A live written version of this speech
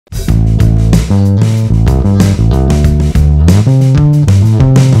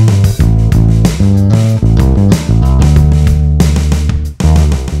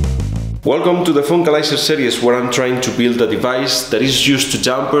Welcome to the Funkalizer series, where I'm trying to build a device that is used to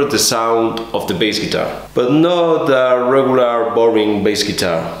dampen the sound of the bass guitar. But not a regular boring bass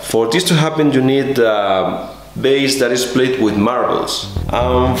guitar. For this to happen you need a bass that is played with marbles.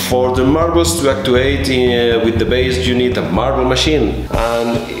 For the marbles to actuate with the bass you need a marble machine.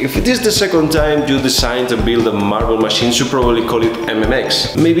 And if it is the second time you design to build a marble machine, you probably call it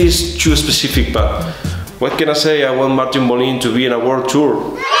MMX. Maybe it's too specific, but what can I say? I want Martin Bolin to be in a world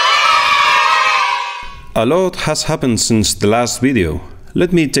tour. A lot has happened since the last video.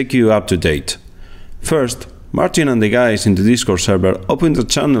 Let me take you up to date. First, Martin and the guys in the Discord server opened a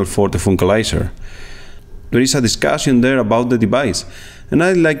channel for the Funkalizer. There is a discussion there about the device, and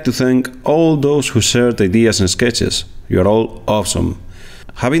I'd like to thank all those who shared ideas and sketches. You are all awesome.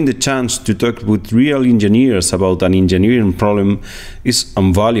 Having the chance to talk with real engineers about an engineering problem is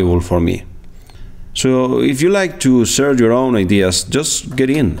invaluable for me. So if you like to share your own ideas, just get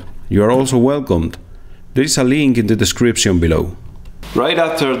in. You are also welcomed. There is a link in the description below. Right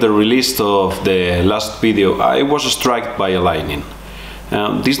after the release of the last video, I was struck by a lightning.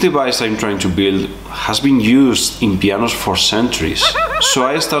 This device I'm trying to build has been used in pianos for centuries, so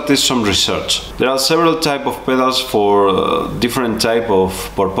I started some research. There are several types of pedals for different type of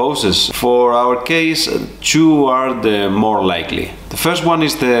purposes. For our case, two are the more likely. The first one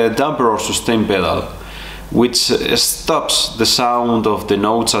is the damper or sustain pedal, which stops the sound of the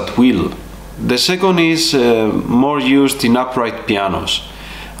notes at will. The second is more used in upright pianos,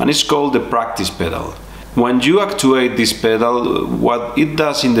 and it's called the practice pedal. When you actuate this pedal, what it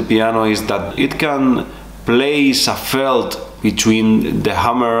does in the piano is that it can place a felt between the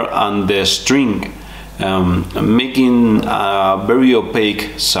hammer and the string, making a very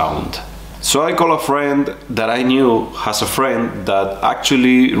opaque sound. So I call a friend that I knew has a friend that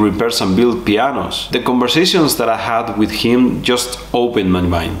actually repairs and builds pianos. The conversations that I had with him just opened my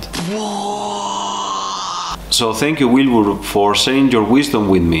mind. So thank you, Wilbur, for sharing your wisdom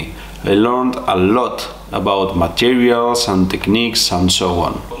with me. I learned a lot about materials and techniques and so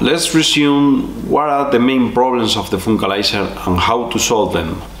on. Let's resume what are the main problems of the Funkalizer and how to solve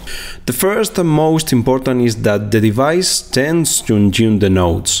them. The first and most important is that the device tends to untune the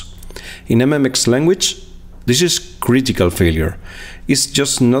notes. In MMX language, this is critical failure. It's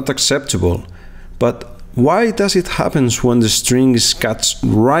just not acceptable. But why does it happen when the string is cut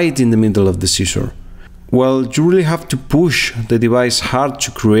right in the middle of the scissor? Well, you really have to push the device hard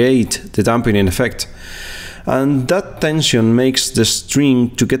to create the dampening effect. And that tension makes the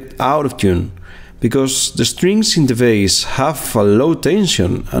string to get out of tune, because the strings in the bass have a low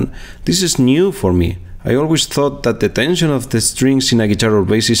tension, and this is new for me. I always thought that the tension of the strings in a guitar or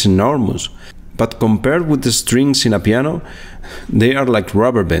bass is enormous, but compared with the strings in a piano, they are like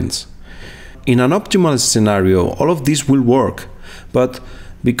rubber bands. In an optimal scenario, all of this will work, but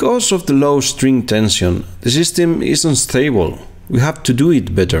because of the low string tension, the system is unstable. We have to do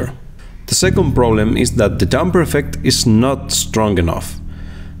it better. The second problem is that the damper effect is not strong enough.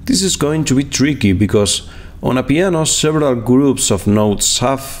 This is going to be tricky because on a piano several groups of notes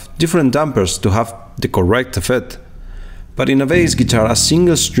have different dampers to have the correct effect. But in a bass guitar a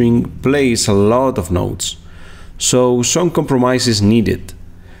single string plays a lot of notes, so some compromise is needed.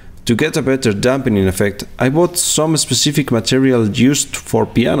 To get a better dampening effect, I bought some specific material used for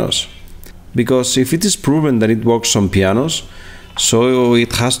pianos. Because if it is proven that it works on pianos, so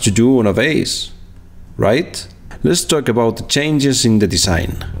it has to do on a bass, right? Let's talk about the changes in the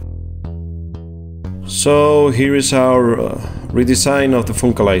design. So here is our redesign of the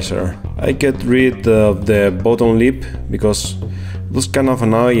Funkalizer. I get rid of the bottom lip because it was kind of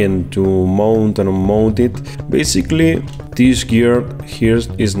annoying to mount and unmount it. Basically, this gear here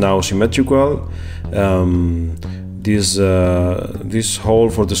is now symmetrical. This hole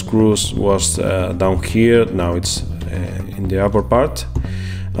for the screws was down here, now it's in the upper part.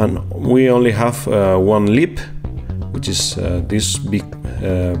 And we only have one lip, which is this big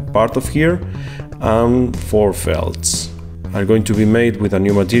part of here, and 4 felts. Are going to be made with a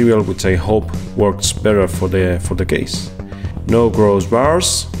new material which I hope works better for the case. No gross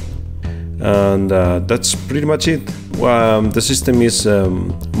bars, and that's pretty much it. The system is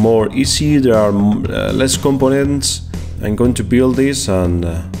more easy, there are less components. I'm going to build this and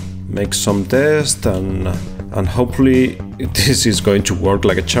make some tests, and hopefully this is going to work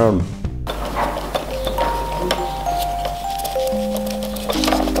like a charm.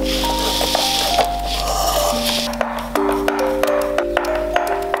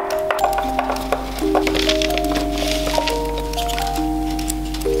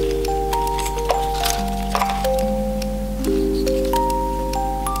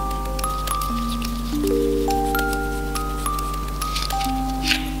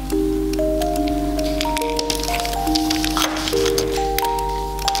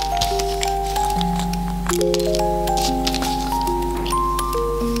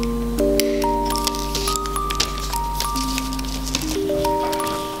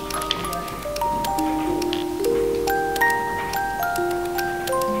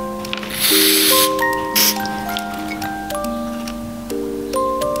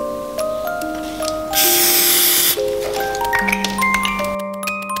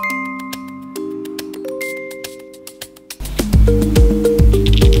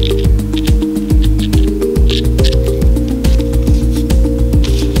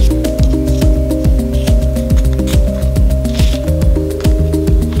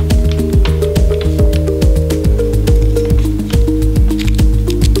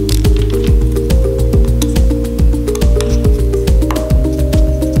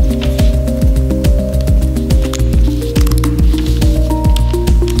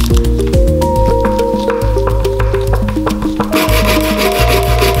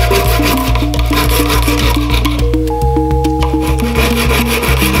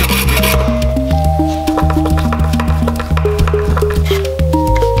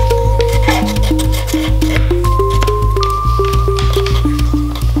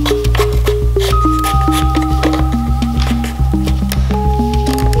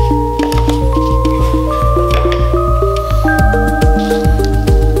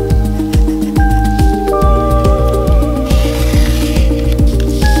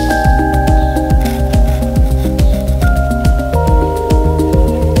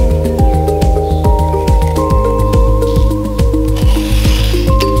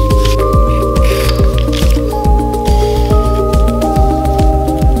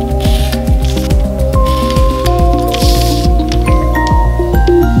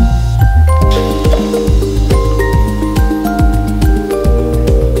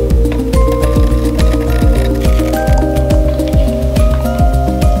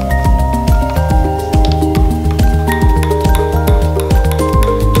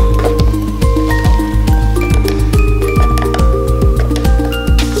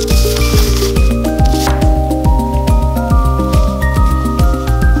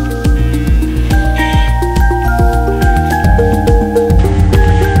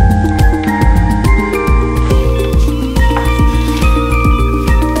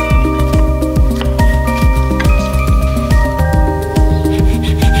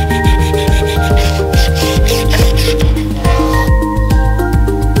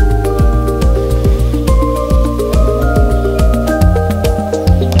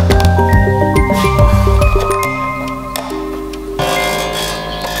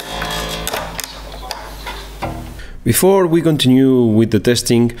 Before we continue with the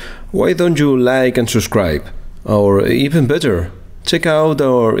testing, why don't you like and subscribe? Or even better, check out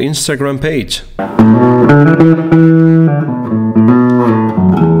our Instagram page.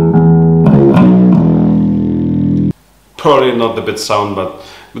 Probably not the best sound, but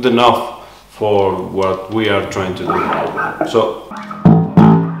good enough for what we are trying to do. So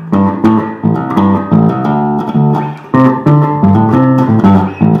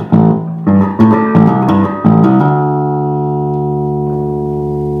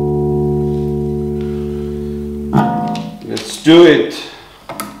let's do it.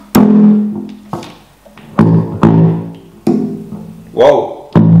 Wow.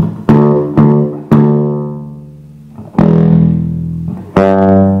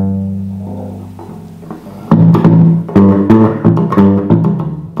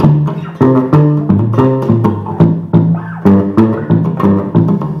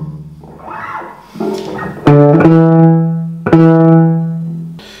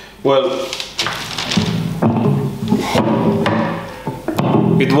 Well,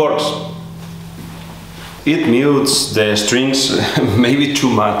 it works. It mutes the strings maybe too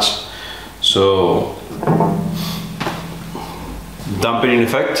much. So, dampening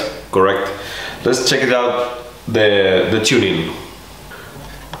effect, correct. Let's check it out, the tuning.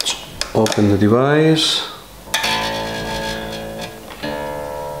 Let's open the device.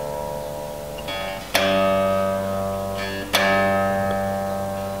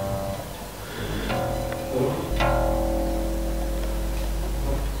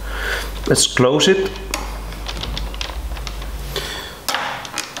 Let's close it.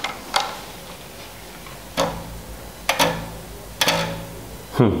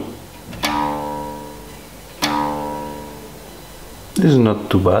 This is not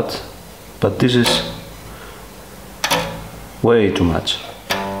too bad, but this is way too much.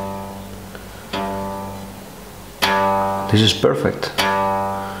 This is perfect.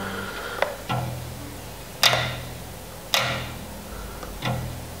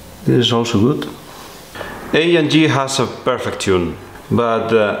 This is also good. A and G has a perfect tune,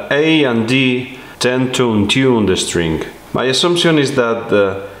 but A and D tend to untune the string. My assumption is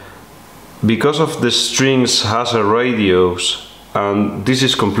that because of the strings has a radius and this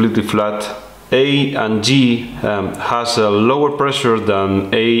is completely flat, A and G has a lower pressure than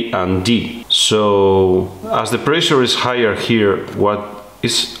A and D. So as the pressure is higher here, what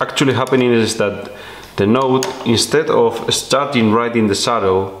is actually happening is that the note, instead of starting right in the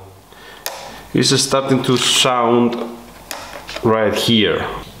saddle, is starting to sound right here.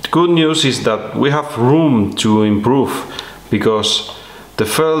 The good news is that we have room to improve because the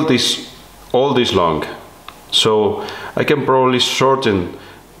felt is all this long. So I can probably shorten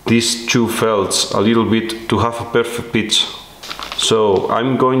these two felts a little bit to have a perfect pitch. So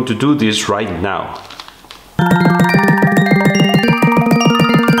I'm going to do this right now.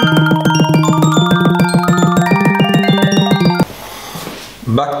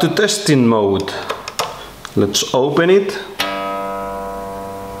 Back to testing mode. Let's open it.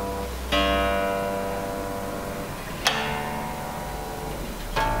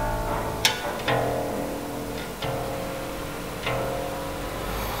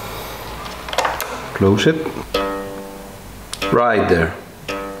 Close it. Right there.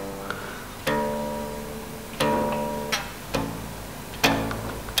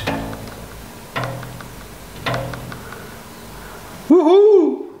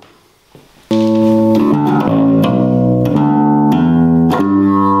 Woohoo!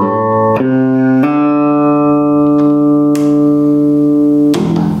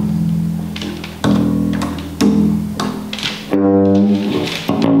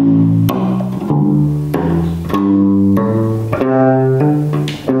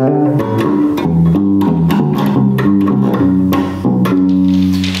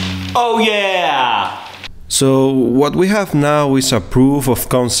 Oh yeah! So what we have now is a proof of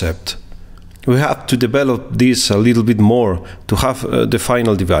concept. We have to develop this a little bit more to have the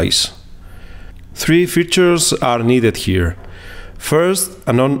final device. 3 features are needed here. First,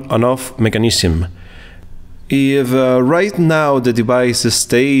 an on and off mechanism. If right now the device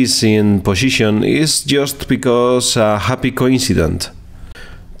stays in position, it's just because a happy coincidence.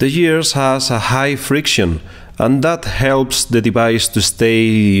 The gears has a high friction and that helps the device to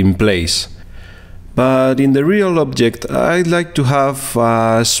stay in place. But in the real object, I'd like to have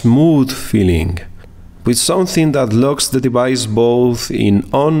a smooth feeling, with something that locks the device both in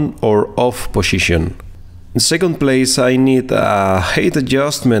on or off position. In second place, I need a height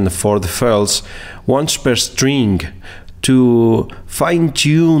adjustment for the felts once per string to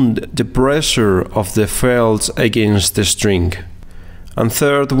fine-tune the pressure of the felts against the string. And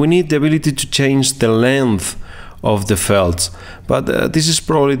third, we need the ability to change the length of the felts, but this is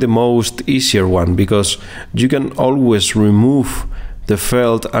probably the most easier one because you can always remove the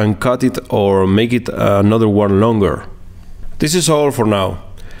felt and cut it or make it another one longer. This is all for now.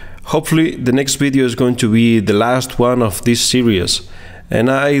 Hopefully the next video is going to be the last one of this series, and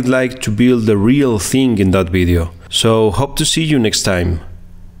I'd like to build the real thing in that video. So hope to see you next time.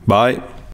 Bye!